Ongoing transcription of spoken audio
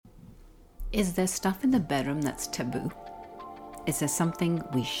Is there stuff in the bedroom that's taboo? Is there something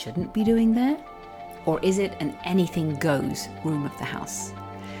we shouldn't be doing there? Or is it an anything goes room of the house?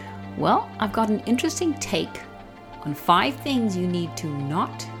 Well, I've got an interesting take on 5 things you need to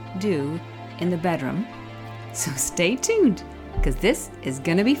not do in the bedroom. So stay tuned, because this is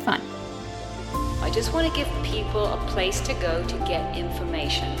going to be fun. I just want to give people a place to go to get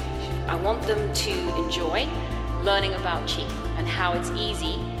information. I want them to enjoy learning about chi and how it's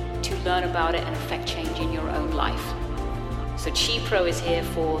easy to learn about it and affect change in your own life. So Chi Pro is here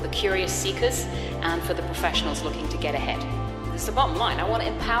for the curious seekers and for the professionals looking to get ahead. It's the bottom line. I want to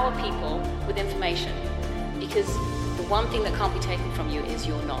empower people with information, because the one thing that can't be taken from you is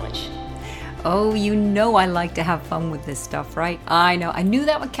your knowledge. Oh, you know I like to have fun with this stuff, right? I know. I knew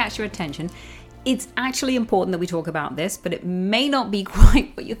that would catch your attention. It's actually important that we talk about this, but it may not be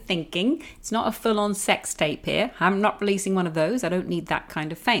quite what you're thinking. It's not a full-on sex tape here. I'm not releasing one of those. I don't need that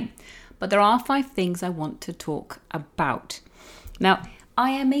kind of fame. But there are 5 things I want to talk about. Now,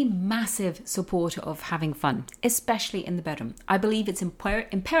 I am a massive supporter of having fun, especially in the bedroom. I believe it's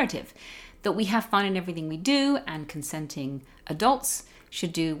imperative that we have fun in everything we do, and consenting adults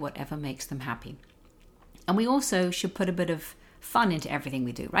should do whatever makes them happy. And we also should put a bit of fun into everything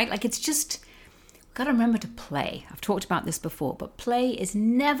we do, right? Like, it's just, we've got to remember to play. I've talked about this before, but play is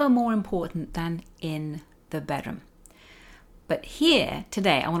never more important than in the bedroom. But here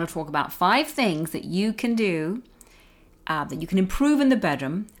today, I want to talk about 5 things that you can do, that you can improve in the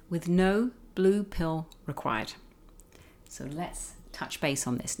bedroom with no blue pill required. So let's touch base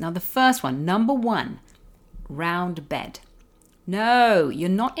on this. Now, the first one, number 1, round bed. No, you're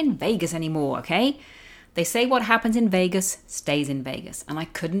not in Vegas anymore, okay? They say what happens in Vegas stays in Vegas. And I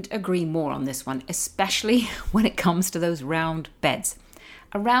couldn't agree more on this one, especially when it comes to those round beds.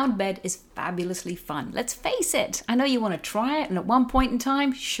 A round bed is fabulously fun. Let's face it. I know you want to try it, and at one point in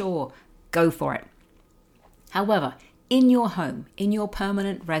time, sure, go for it. However, in your home, in your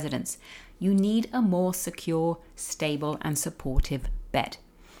permanent residence, you need a more secure, stable, and supportive bed.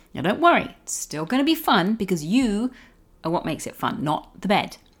 Now, don't worry. It's still going to be fun, because you are what makes it fun, not the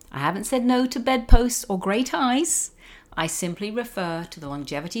bed. I haven't said no to bedposts or grey ties. I simply refer to the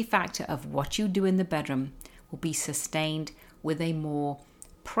longevity factor of what you do in the bedroom will be sustained with a more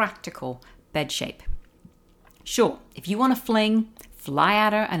practical bed shape. Sure, if you want to fly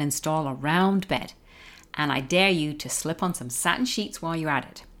at her and install a round bed, and I dare you to slip on some satin sheets while you're at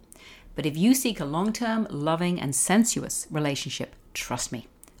it. But if you seek a long-term, loving, and sensuous relationship, trust me,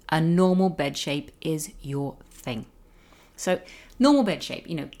 a normal bed shape is your thing. So normal bed shape,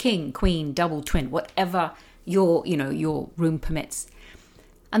 king, queen, double, twin, whatever your room permits.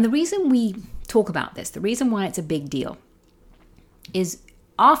 And the reason we talk about this, the reason why it's a big deal, is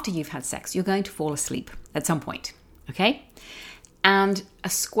after you've had sex, you're going to fall asleep at some point, okay? And a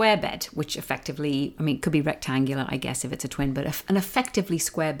square bed, which effectively, it could be rectangular, I guess, if it's a twin, but an effectively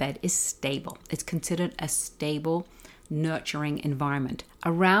square bed is stable. It's considered a stable, nurturing environment.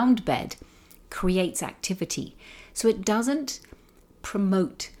 A round bed creates activity, so it doesn't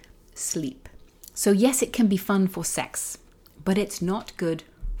promote sleep. So yes, it can be fun for sex, but it's not good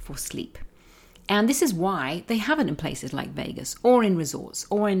for sleep. And this is why they have it in places like Vegas, or in resorts,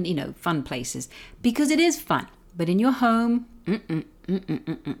 or in, fun places, because it is fun. But in your home,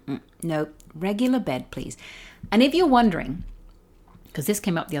 no, regular bed, please. And if you're wondering, because this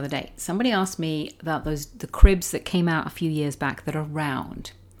came up the other day, somebody asked me about the cribs that came out a few years back that are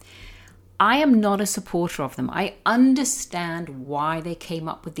round. I am not a supporter of them. I understand why they came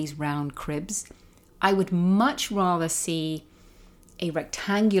up with these round cribs. I would much rather see a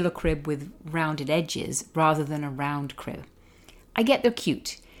rectangular crib with rounded edges rather than a round crib. I get they're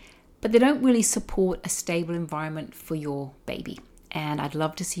cute, but they don't really support a stable environment for your baby. And I'd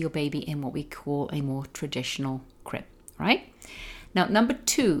love to see your baby in what we call a more traditional crib, right? Now, number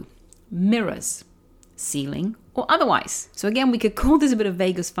 2, mirrors, ceiling or otherwise. So again, we could call this a bit of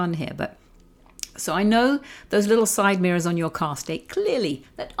Vegas fun here, but so I know those little side mirrors on your car state clearly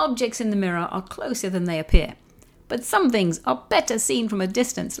that objects in the mirror are closer than they appear. But some things are better seen from a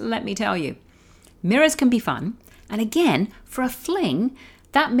distance, let me tell you. Mirrors can be fun. And again, for a fling,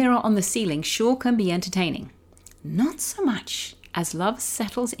 that mirror on the ceiling sure can be entertaining. Not so much as love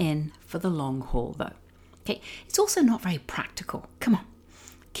settles in for the long haul, though. Okay, it's also not very practical. Come on.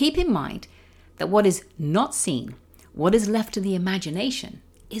 Keep in mind that what is not seen, what is left to the imagination,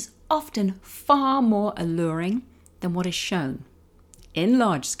 is often far more alluring than what is shown in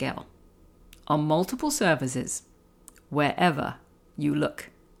large scale, on multiple surfaces, wherever you look.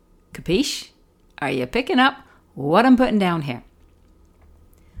 Capiche? Are you picking up what I'm putting down here?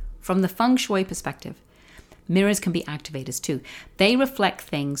 From the feng shui perspective, Mirrors can be activators too. They reflect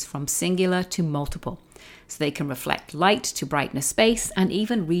things from singular to multiple. So they can reflect light to brightness space and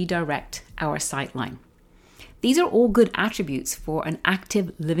even redirect our sight line. These are all good attributes for an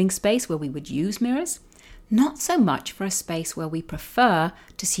active living space where we would use mirrors. Not so much for a space where we prefer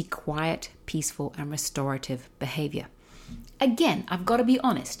to see quiet, peaceful, and restorative behavior. Again, I've got to be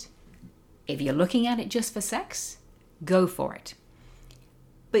honest. If you're looking at it just for sex, go for it.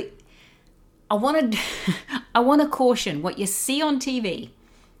 But I want to caution, what you see on TV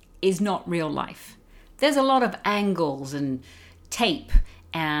is not real life. There's a lot of angles and tape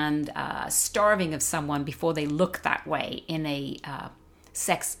and starving of someone before they look that way in a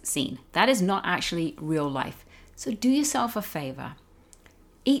sex scene. That is not actually real life. So do yourself a favor.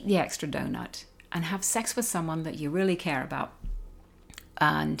 Eat the extra donut and have sex with someone that you really care about.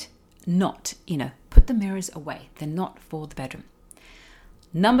 And not, put the mirrors away. They're not for the bedroom.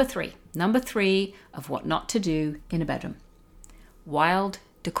 Number three of what not to do in a bedroom. Wild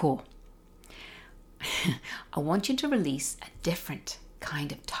decor. I want you to release a different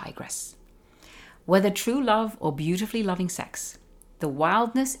kind of tigress. Whether true love or beautifully loving sex, the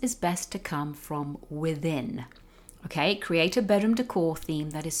wildness is best to come from within. Okay, create a bedroom decor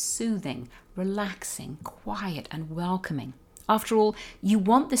theme that is soothing, relaxing, quiet, and welcoming. After all, you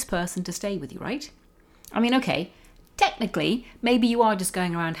want this person to stay with you, right? I mean, okay, technically, maybe you are just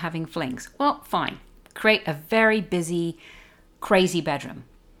going around having flings. Well, fine. Create a very busy, crazy bedroom.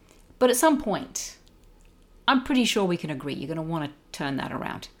 But at some point, I'm pretty sure we can agree you're going to want to turn that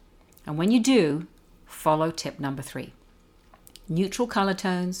around. And when you do, follow tip number 3. Neutral color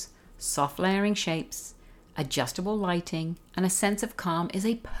tones, soft layering shapes, adjustable lighting, and a sense of calm is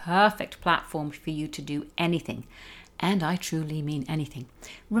a perfect platform for you to do anything. And I truly mean anything.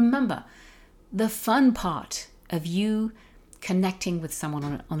 Remember, the fun part of you connecting with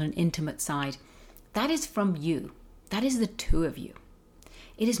someone on an intimate side, that is from you. That is the two of you.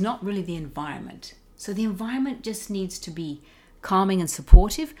 It is not really the environment. So the environment just needs to be calming and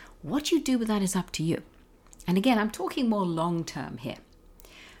supportive. What you do with that is up to you. And again, I'm talking more long-term here.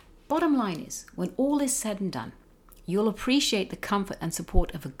 Bottom line is, when all is said and done, you'll appreciate the comfort and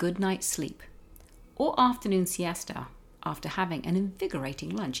support of a good night's sleep or afternoon siesta after having an invigorating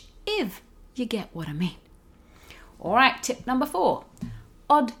lunch, if you get what I mean. All right, tip number 4,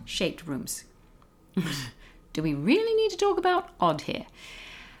 odd-shaped rooms. Do we really need to talk about odd here?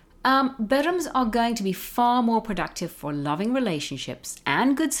 Bedrooms are going to be far more productive for loving relationships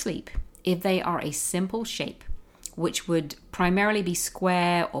and good sleep if they are a simple shape, which would primarily be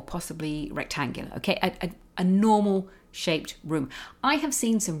square or possibly rectangular, okay? A normal shaped room. I have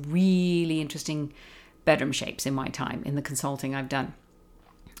seen some really interesting bedroom shapes in my time in the consulting I've done.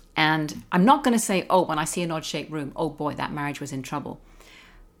 And I'm not going to say, when I see an odd shaped room, oh boy, that marriage was in trouble.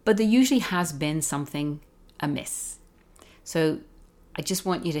 But there usually has been something amiss. So I just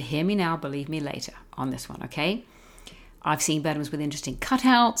want you to hear me now, believe me later on this one, okay? I've seen bedrooms with interesting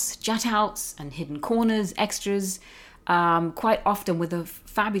cutouts, jut-outs, and hidden corners, extras, quite often with a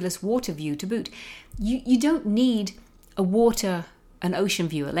fabulous water view to boot. You don't need an ocean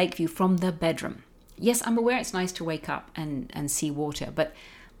view, a lake view from the bedroom. Yes, I'm aware it's nice to wake up and see water, but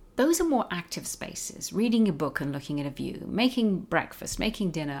those are more active spaces. Reading a book and looking at a view, making breakfast,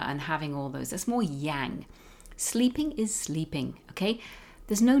 making dinner, and having all those. That's more yang. Sleeping is sleeping, okay?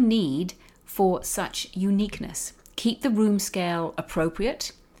 There's no need for such uniqueness. Keep the room scale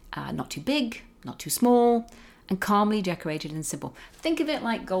appropriate, not too big, not too small, and calmly decorated and simple. Think of it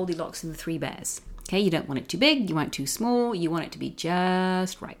like Goldilocks and the Three Bears. Okay, you don't want it too big, you want it too small, you want it to be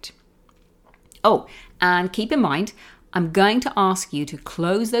just right. Oh, and keep in mind, I'm going to ask you to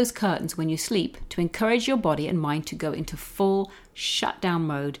close those curtains when you sleep to encourage your body and mind to go into full shutdown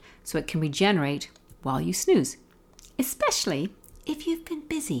mode so it can regenerate while you snooze, especially if you've been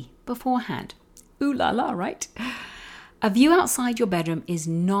busy beforehand. Ooh la la, right? A view outside your bedroom is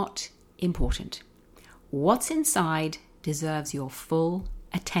not important. What's inside deserves your full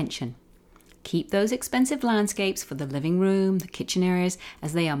attention. Keep those expensive landscapes for the living room, the kitchen areas,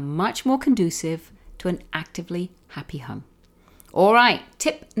 as they are much more conducive to an actively happy home. All right,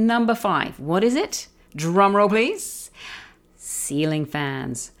 tip number 5. What is it? Drum roll, please. Ceiling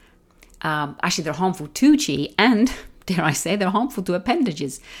fans. Actually, they're harmful to chi, and dare I say, they're harmful to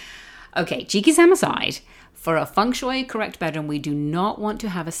appendages. Okay, cheeky Sam aside, for a feng shui correct bedroom, we do not want to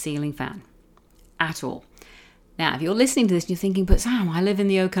have a ceiling fan at all. Now, if you're listening to this and you're thinking, but Sam, I live in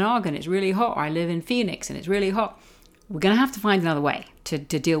the Okanagan, it's really hot, or I live in Phoenix and it's really hot, we're going to have to find another way to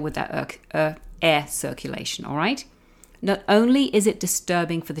deal with that air circulation, all right? Not only is it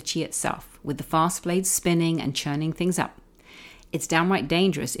disturbing for the chi itself, with the fast blades spinning and churning things up, it's downright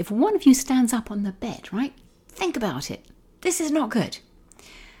dangerous if one of you stands up on the bed, right? Think about it. This is not good.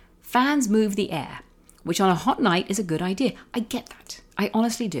 Fans move the air, which on a hot night is a good idea. I get that. I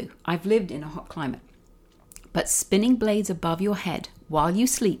honestly do. I've lived in a hot climate. But spinning blades above your head while you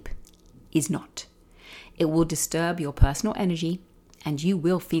sleep is not. It will disturb your personal energy, and you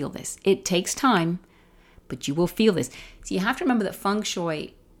will feel this. It takes time, but you will feel this. So you have to remember that feng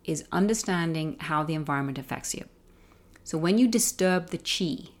shui is understanding how the environment affects you. So when you disturb the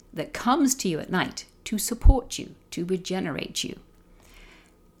qi that comes to you at night to support you, to regenerate you,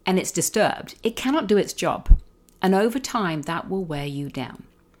 and it's disturbed, it cannot do its job. And over time, that will wear you down.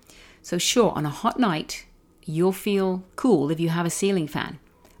 So sure, on a hot night, you'll feel cool if you have a ceiling fan.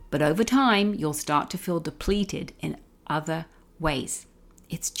 But over time, you'll start to feel depleted in other ways.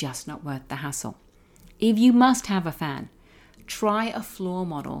 It's just not worth the hassle. If you must have a fan, try a floor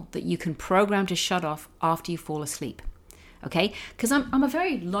model that you can program to shut off after you fall asleep. Okay? Because I'm a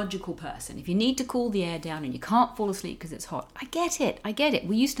very logical person. If you need to cool the air down and you can't fall asleep because it's hot, I get it.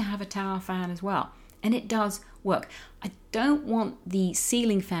 We used to have a tower fan as well, and it does work. I don't want the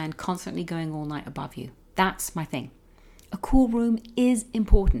ceiling fan constantly going all night above you. That's my thing. A cool room is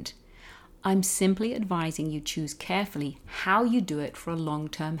important. I'm simply advising you choose carefully how you do it for a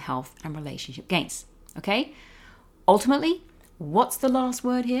long-term health and relationship gains. Okay? Ultimately, what's the last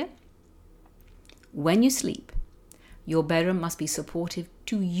word here? When you sleep, your bedroom must be supportive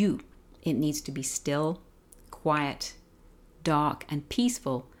to you. It needs to be still, quiet, dark, and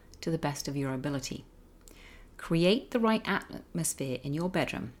peaceful to the best of your ability. Create the right atmosphere in your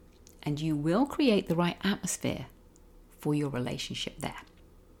bedroom, and you will create the right atmosphere for your relationship there.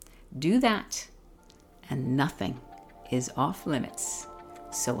 Do that, and nothing is off limits.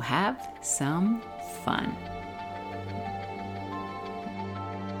 So have some fun.